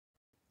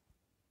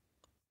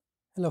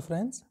Hello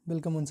friends,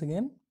 welcome once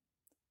again.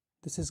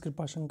 This is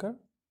Kripa Shankar,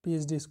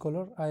 Ph.D.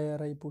 scholar,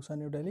 IARI Pusa,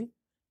 New Delhi.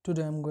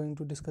 Today I am going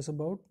to discuss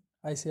about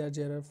ICAR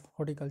JRF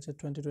Horticulture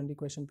 2020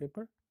 question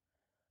paper.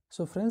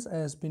 So friends,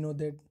 as we know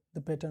that the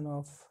pattern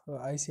of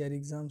ICAR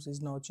exams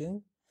is now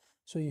changed.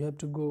 So you have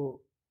to go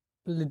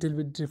a little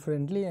bit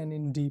differently and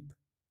in deep.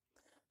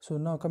 So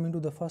now coming to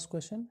the first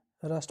question,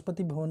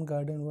 Rashtrapati Bhavan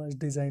Garden was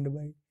designed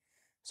by.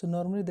 So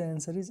normally the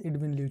answer is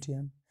Edwin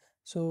Lutyens.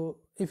 So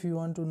if you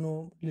want to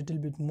know little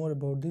bit more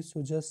about this,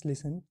 so just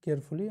listen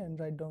carefully and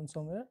write down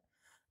somewhere.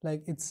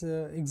 Like it's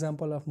an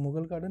example of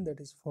Mughal garden, that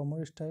is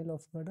former style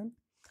of garden,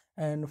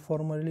 and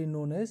formerly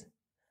known as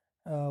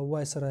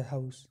Viceroy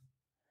House,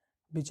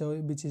 which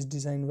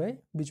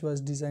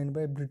was designed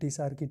by British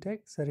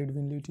architect Sir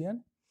Edwin Lutyens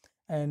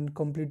and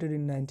completed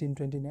in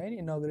 1929,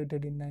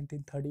 inaugurated in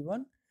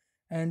 1931,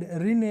 and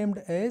renamed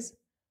as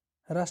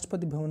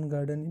Rashtrapati Bhavan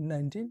Garden in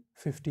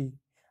 1950.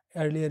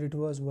 Earlier it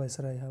was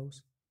Viceroy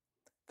House.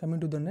 Coming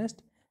to the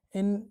next,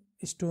 in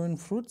stone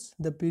fruits,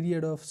 the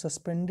period of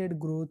suspended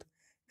growth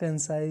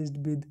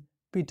coincided with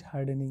pit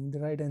hardening. The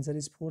right answer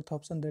is fourth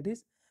option, that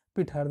is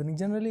pit hardening.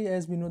 Generally,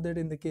 as we know that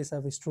in the case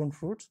of stone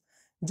fruits,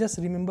 just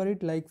remember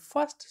it like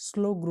first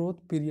slow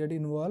growth period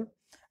involve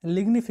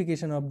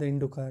lignification of the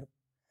endocarp.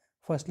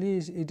 Firstly,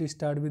 it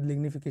starts with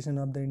lignification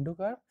of the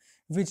endocarp,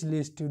 which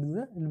leads to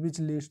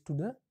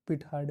the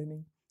pit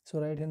hardening.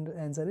 So right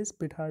answer is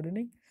pit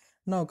hardening.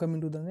 Now coming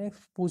to the next,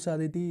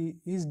 Pusaditi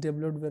is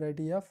developed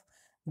variety of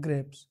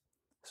grapes.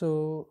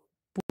 So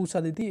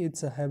Pusaditi,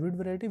 it's a hybrid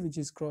variety which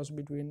is crossed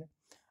between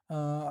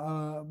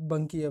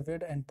Bunky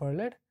Avid and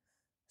Perlet.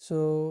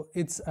 So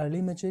it's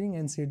early maturing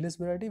and seedless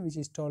variety which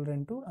is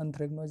tolerant to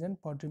anthracnose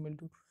and powdery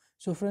mildew.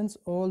 So friends,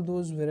 all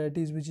those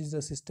varieties which is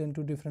resistant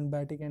to different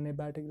bacteric and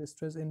abiotic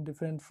stress in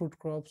different fruit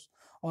crops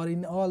or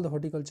in all the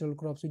horticultural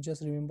crops, you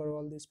just remember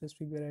all the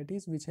specific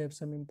varieties which have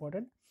some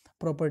important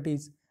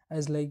properties,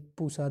 as like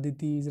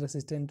Pusaditi is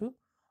resistant to,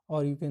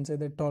 or you can say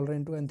that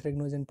tolerant to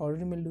anthracnose and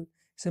powdery mildew.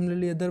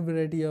 Similarly, other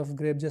variety of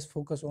grape just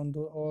focus on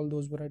all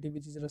those variety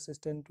which is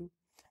resistant to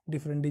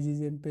different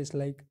diseases and pests,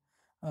 like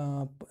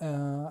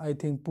I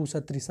think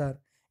Pusa trisar.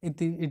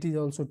 It is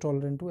also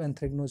tolerant to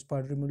anthracnose,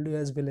 powdery mildew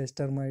as well as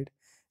termite.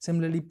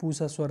 Similarly,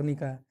 Pusa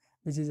swarnica,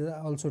 which is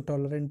also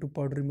tolerant to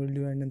powdery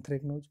mildew and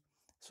anthracnose.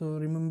 So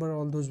remember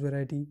all those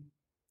variety.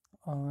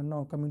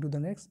 Now coming to the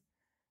next.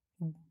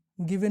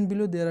 Given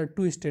below there are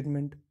two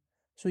statements.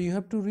 So you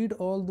have to read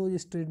all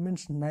those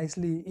statements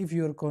nicely. If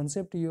your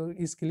concept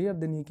is clear,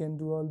 then you can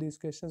do all these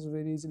questions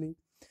very easily.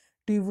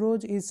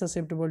 Tuberose is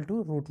susceptible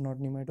to root knot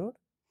nematode.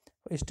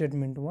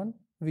 Statement 1,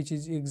 which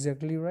is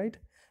exactly right.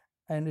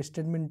 And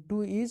statement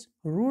 2 is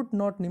root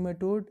knot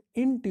nematode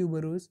in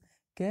tuberose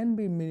can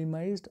be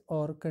minimized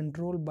or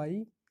controlled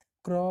by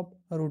crop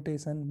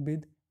rotation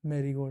with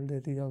marigold.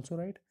 That is also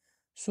right.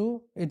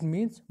 So it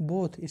means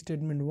both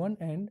statement 1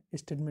 and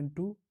statement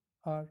 2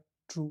 are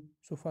true.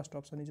 So first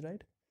option is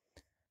right.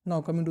 Now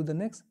coming to the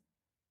next.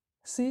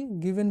 See,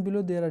 given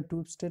below there are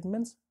two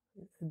statements.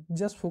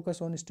 Just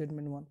focus on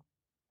statement 1.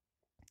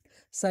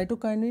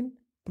 Cytokinin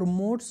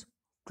promotes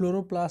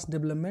chloroplast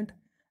development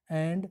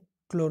and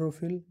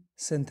chlorophyll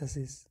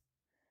synthesis.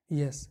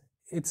 Yes,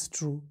 it's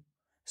true.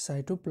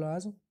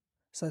 Cytokinin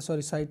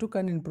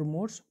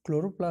promotes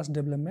chloroplast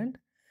development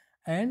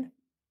and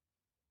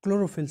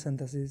chlorophyll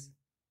synthesis.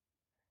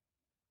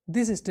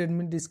 This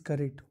statement is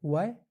correct.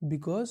 Why?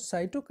 Because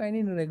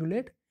cytokinin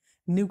regulate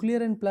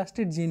nuclear and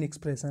plastid gene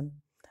expression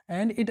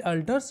and it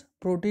alters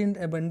protein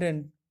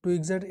abundance to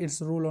exert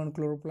its role on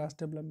chloroplast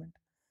development.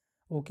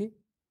 Okay.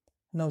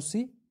 Now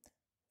see,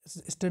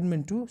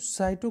 statement 2,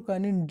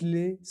 cytokinin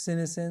delay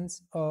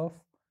senescence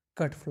of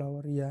cut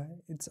flower. Yeah,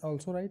 it's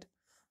also right.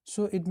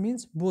 So it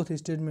means both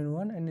statement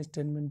 1 and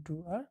statement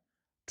 2 are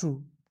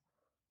true.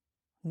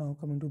 Now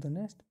coming to the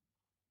next.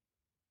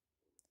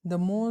 The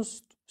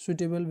most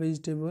suitable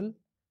vegetable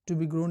to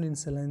be grown in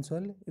saline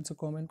soil. It's a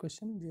common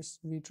question.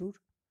 Just be true.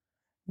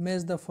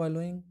 Match the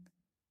following.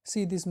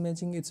 See this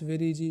matching, it's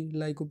very easy.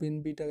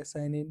 Lycopene,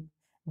 beta-cyanine,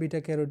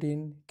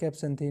 beta-carotene,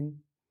 capsanthin.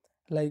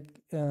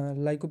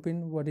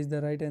 Lycopene, what is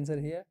the right answer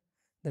here?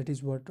 That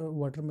is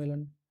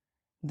watermelon.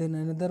 Then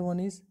another one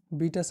is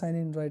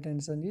beta-cyanine, right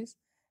answer is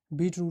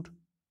beetroot.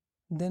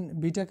 Then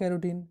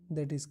beta-carotene,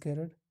 that is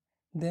carrot.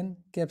 Then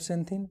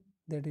capsanthin,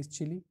 that is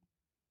chili.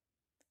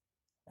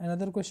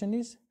 Another question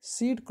is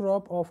seed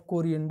crop of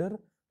coriander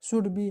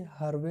should be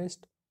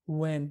harvested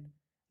when?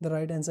 The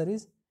right answer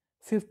is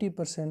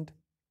 50%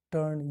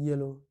 turn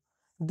yellow.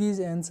 These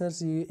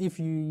answers, if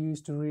you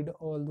used to read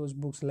all those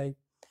books like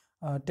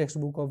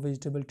textbook of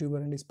vegetable, tuber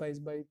and spice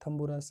by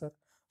Thambura sir,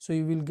 so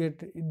you will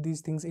get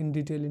these things in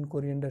detail in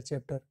coriander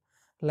chapter.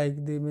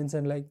 Like they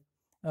mentioned, like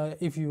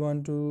if you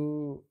want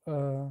to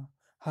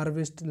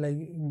harvest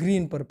like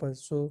green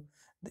purpose, so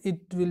it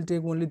will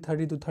take only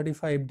 30 to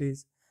 35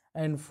 days,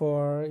 and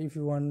for if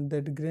you want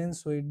that grain,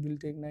 so it will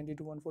take 90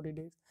 to 140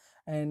 days,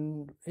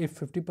 and if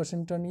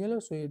 50% turn yellow,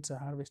 so it's a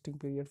harvesting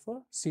period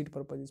for seed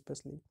purpose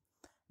especially.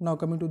 Now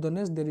coming to the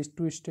next, there is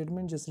two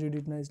statement, just read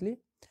it nicely.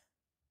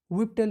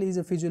 Whip tail is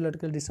a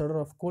physiological disorder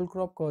of cold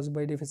crop caused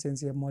by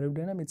deficiency of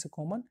molybdenum. It's a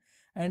common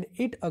and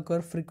it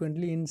occurs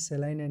frequently in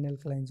saline and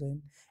alkaline soil.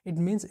 It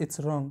means it's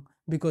wrong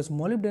because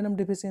molybdenum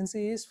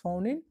deficiency is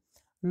found in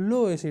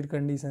low acid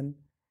condition.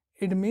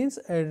 It means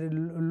a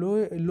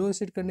low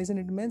acid condition,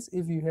 it means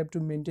if you have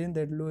to maintain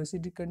that low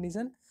acidic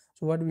condition,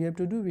 so what we have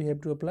to do, we have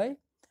to apply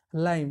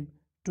lime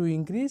to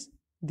increase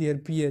their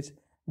pH,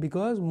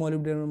 because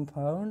molybdenum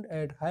found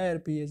at higher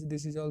pH.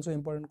 This is also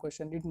important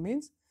question. It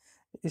means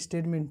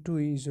statement 2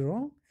 is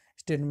wrong,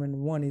 statement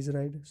 1 is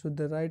right. So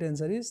the right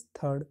answer is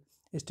third.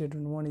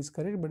 Statement 1 is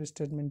correct, but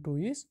statement 2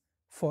 is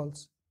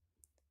false.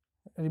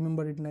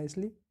 Remember it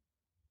nicely.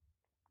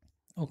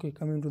 Okay,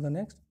 coming to the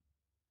next.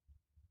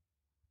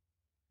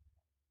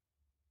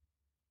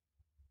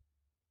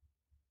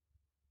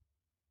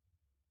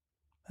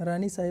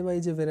 Rani Sahiba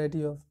is a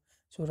variety of,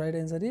 so right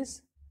answer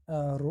is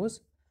rose.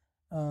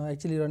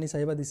 Actually Rani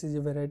Sahiba, this is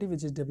a variety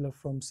which is developed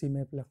from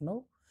CMAP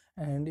Lucknow,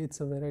 and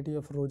it's a variety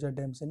of Rosa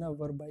damsina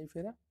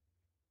verbifera.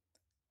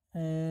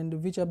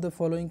 And which of the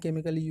following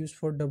chemically used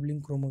for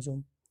doubling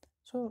chromosome?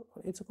 So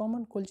it's a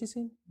common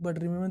colchicine,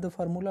 but remember the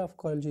formula of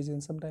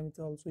colchicine. Sometimes it's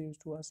also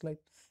used to us like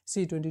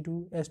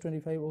C22,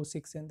 S25,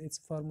 O6, and it's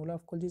formula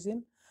of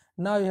colchicine.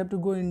 Now you have to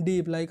go in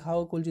deep, like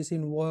how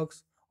colchicine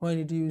works, when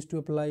it is used to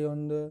apply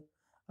on the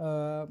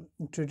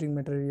treating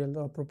material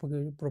or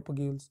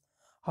propagules.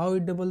 How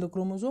it double the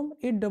chromosome?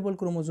 It double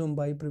chromosome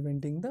by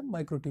preventing the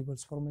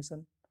microtubules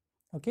formation.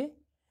 Okay,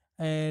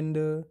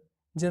 and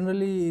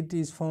generally it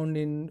is found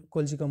in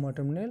Colchicum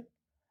autumnale,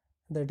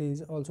 that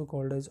is also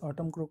called as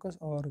autumn crocus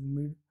or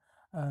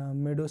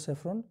meadow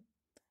saffron.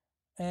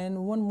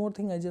 And one more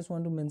thing I just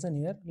want to mention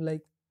here,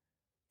 like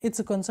its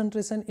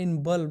concentration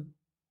in bulb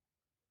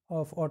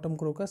of autumn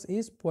crocus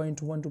is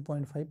 0.1 to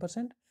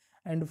 0.5%,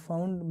 and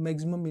found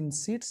maximum in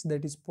seeds,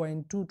 that is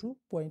 0.2 to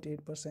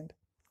 0.8%.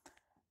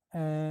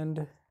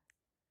 And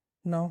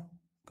now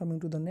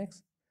coming to the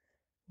next,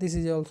 this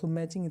is also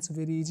matching. It's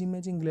very easy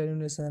matching.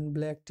 Granulation,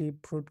 black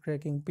tip, fruit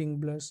cracking, pink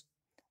blush.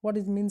 What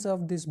it means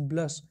of this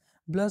blush?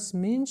 Blush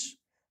means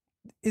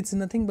it's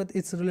nothing but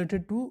it's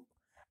related to,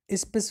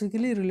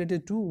 specifically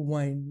related to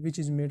wine, which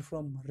is made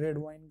from red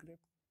wine grape.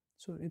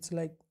 So it's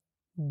like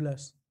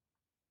blush.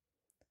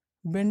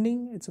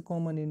 Bending, it's a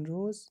common in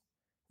rose.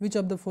 Which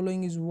of the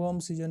following is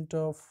warm season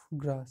of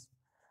grass?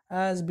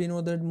 As we know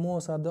that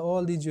most of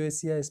all the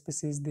Joycia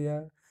species, they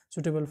are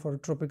suitable for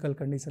tropical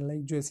condition,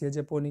 like Joycia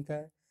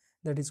japonica,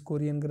 that is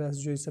Korean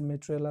grass, Joycia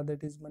metrella,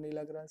 that is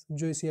Manila grass,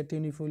 Joycia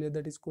teunifolia,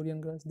 that is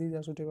Korean grass. These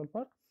are suitable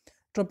for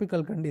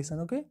tropical condition.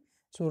 Okay,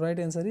 so right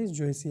answer is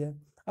Joycia.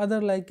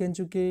 Other like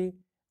Kentucky,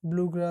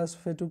 bluegrass,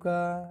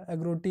 Fetuca,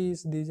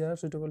 agrotis, these are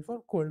suitable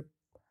for cold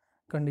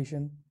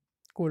condition,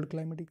 cold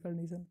climatic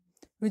condition.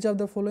 Which of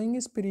the following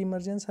is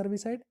pre-emergence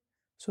herbicide?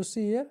 So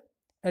see here,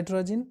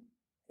 atrazine,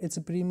 it's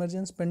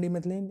pre-emergence,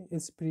 pendimethalin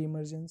is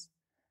pre-emergence,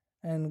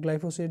 and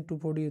glyphosate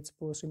 2,4-D, it's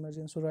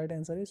post-emergence. So right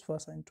answer is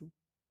first and 2.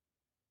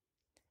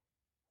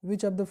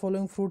 Which of the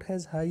following fruit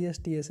has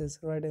highest TSS?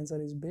 Right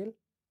answer is bale.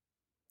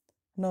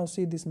 Now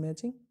see this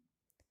matching.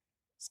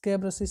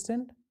 Scab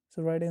resistant,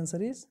 so right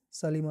answer is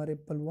Shalimar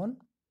apple 1.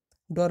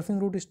 Dwarfing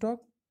rootstock,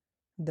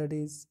 that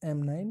is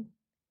M9.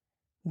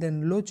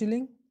 Then low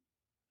chilling,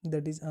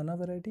 that is Anna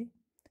variety.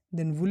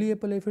 Then woolly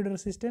apple aphid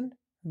resistant,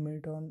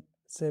 Milton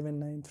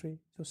 793.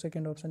 So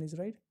second option is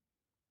right.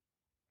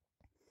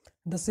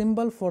 The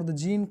symbol for the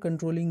gene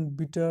controlling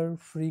bitter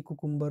free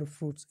cucumber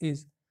fruits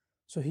is,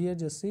 so here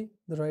just see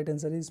the right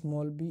answer is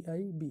small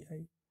bi.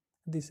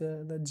 These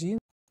are the genes.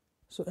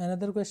 So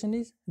another question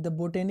is the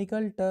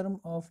botanical term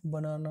of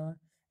banana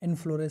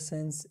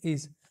inflorescence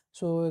is,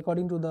 so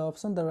according to the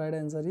option the right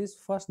answer is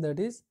first, that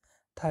is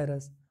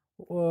thyrus.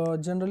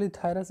 Generally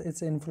thyrus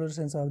is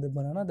inflorescence of the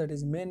banana, that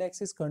is main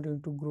axis continue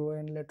to grow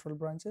and lateral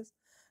branches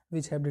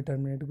which have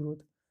determinate growth.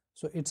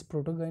 So its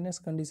protogynous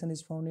condition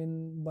is found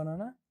in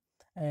banana,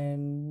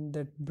 and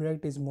that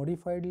bract is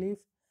modified leaf.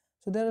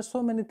 So there are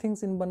so many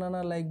things in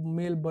banana, like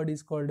male bud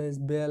is called as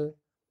bell,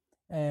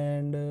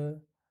 and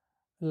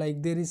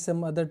like there is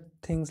some other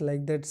things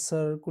like that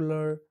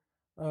circular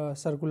or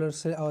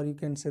you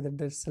can say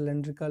that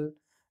cylindrical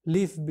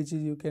leaf which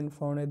is you can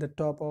found at the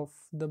top of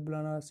the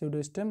banana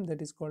pseudostem,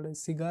 that is called a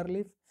cigar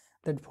leaf.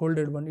 That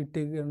folded one, it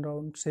takes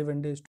around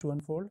 7 days to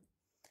unfold.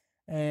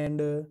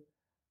 And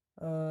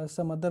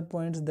some other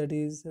points, that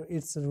is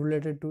it's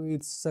related to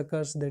its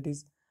suckers, that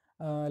is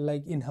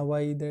like in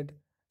Hawaii that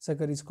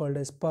sucker is called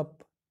as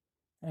pup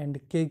and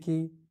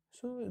keiki.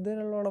 So there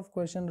are a lot of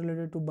questions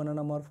related to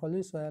banana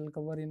morphology, so I'll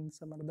cover in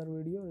some other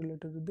video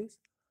related to this.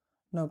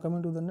 Now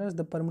coming to the next,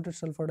 the permitted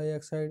sulfur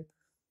dioxide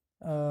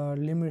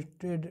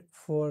limited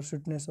for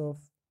sweetness of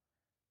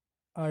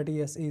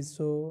RTS is,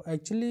 so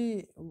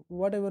actually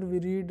whatever we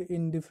read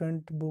in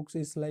different books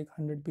is like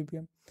 100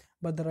 ppm,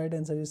 but the right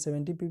answer is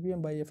 70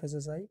 ppm by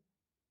FSSI.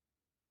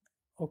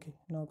 Okay,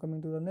 now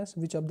coming to the next,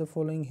 which of the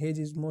following hedge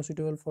is more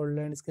suitable for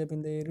landscape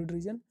in the arid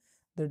region?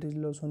 That is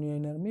Lawsonia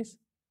inermis.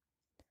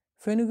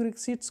 Fenugreek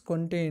seeds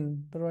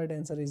contain, the right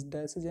answer is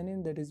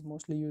diacetyl, that is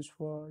mostly used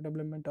for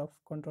development of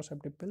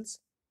contraceptive pills.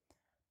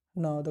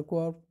 Now the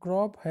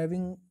crop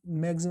having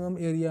maximum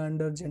area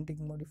under genetic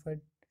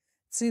modified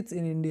seeds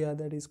in India,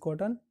 that is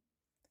cotton.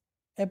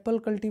 Apple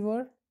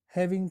cultivar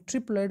having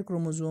triploid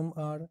chromosome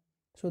are.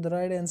 So the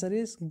right answer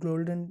is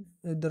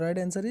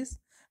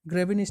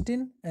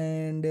gravinistin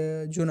and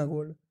Jonah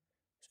Gold.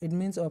 It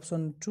means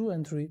option 2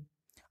 and 3.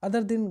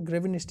 Other than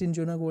gravinistin,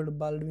 Jonah Gold,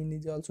 Baldwin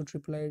is also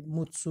triploid,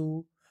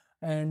 Mutsu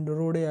and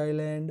Rhode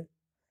Island.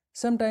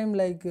 Sometime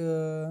like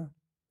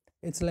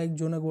it's like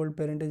Jonah Gold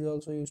parentage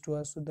also used to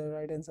us. So the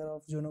right answer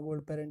of Jonah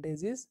Gold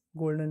parentage is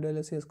golden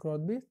delicious cross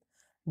with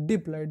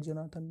diploid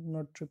Jonathan,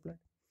 not triploid.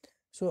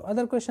 So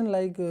other question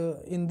like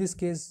in this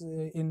case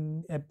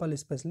in apple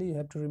especially, you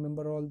have to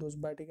remember all those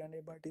biotic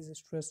antibiotics,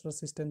 stress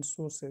resistant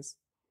sources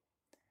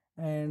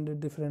and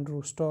different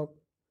rootstock,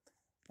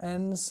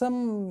 and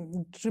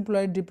some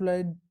triploid,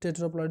 diploid,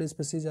 tetraploid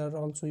species are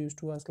also used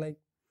to us like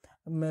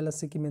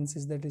Malus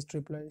sikimensis, that is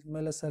triploid,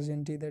 Malus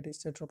sargenti, that is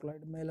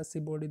tetraploid, Malus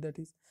siboldi, that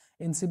is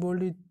in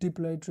siboldi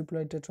diploid,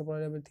 triploid,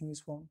 tetraploid, everything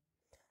is found.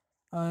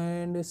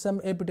 And some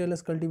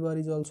epitellus cultivar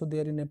is also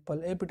there in apple.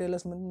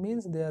 Epitellus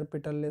means they are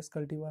petalless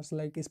cultivars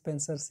like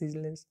Spencer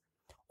seedless.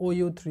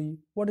 OU3.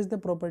 What is the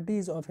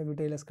properties of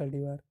epitellus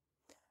cultivar?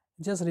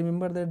 Just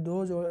remember that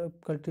those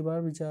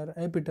cultivar which are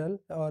apital,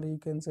 or you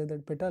can say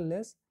that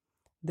petalless,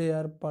 they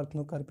are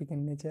parthenocarpic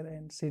in nature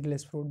and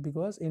seedless fruit,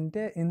 because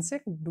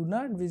insect do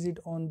not visit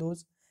on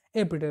those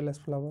epitellus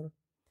flower.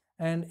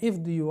 And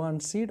if you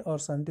want seed or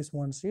scientists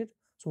want seed,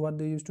 so what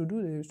they used to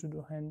do, they used to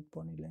do hand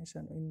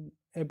pollination in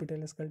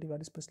epitellus cultivar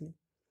especially.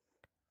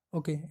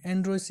 Okay,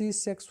 Androsis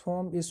sex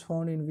form is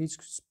found in which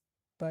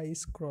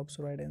spice crops?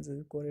 Right answer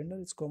is coriander.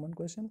 It's common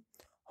question.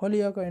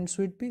 Hollyhock and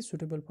sweet pea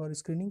suitable for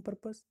screening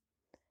purpose.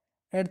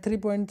 At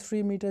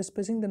 3.3 meter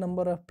spacing, the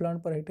number of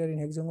plant per hectare in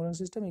hexagonal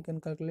system, you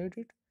can calculate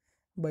it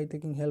by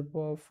taking help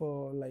of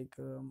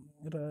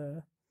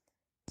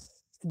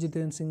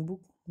Jiten Singh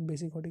book,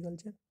 Basic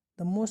Horticulture.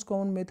 The most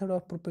common method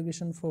of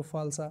propagation for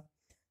falsa.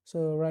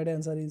 So right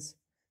answer is,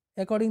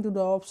 according to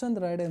the option,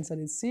 the right answer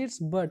is seeds.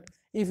 But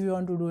if you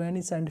want to do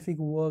any scientific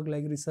work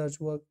like research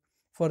work,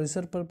 for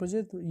research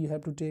purposes, you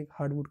have to take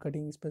hardwood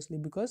cutting, especially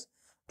because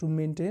to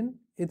maintain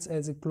it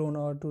as a clone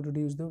or to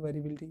reduce the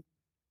variability.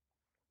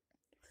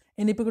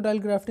 In epicotyle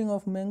grafting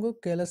of mango,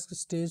 callus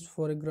stage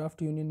for a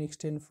graft union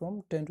extend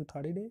from 10 to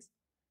 30 days.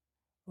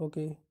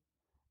 Okay,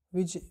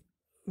 which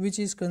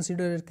is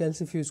considered a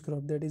calcifuse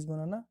crop, that is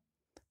banana.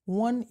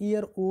 1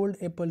 year old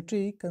apple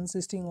tree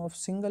consisting of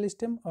single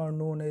stem are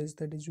known as,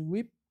 that is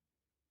whip.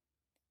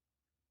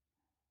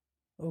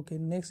 Okay,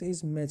 next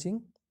is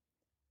matching.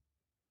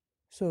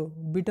 So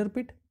bitter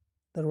pit,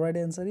 the right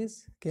answer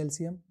is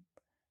calcium.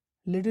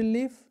 Little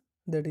leaf,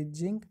 that is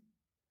zinc.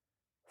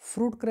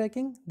 Fruit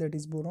cracking, that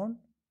is boron.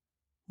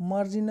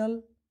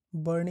 Marginal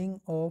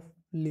burning of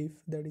leaf,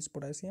 that is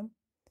potassium.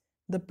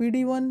 The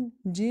PD1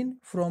 gene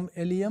from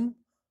Allium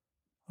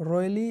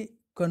royally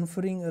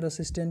conferring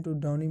resistance to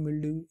downy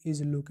mildew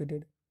is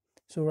located.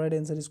 So right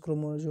answer is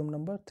chromosome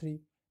number 3.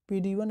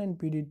 PD1 and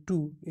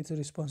PD2 is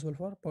responsible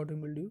for powdery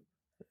mildew,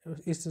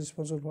 is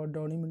responsible for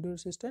downy mildew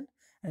resistant,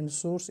 and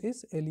source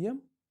is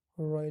Allium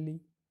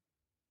royally.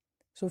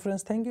 So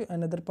friends, thank you.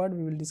 Another part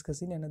we will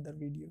discuss in another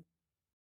video.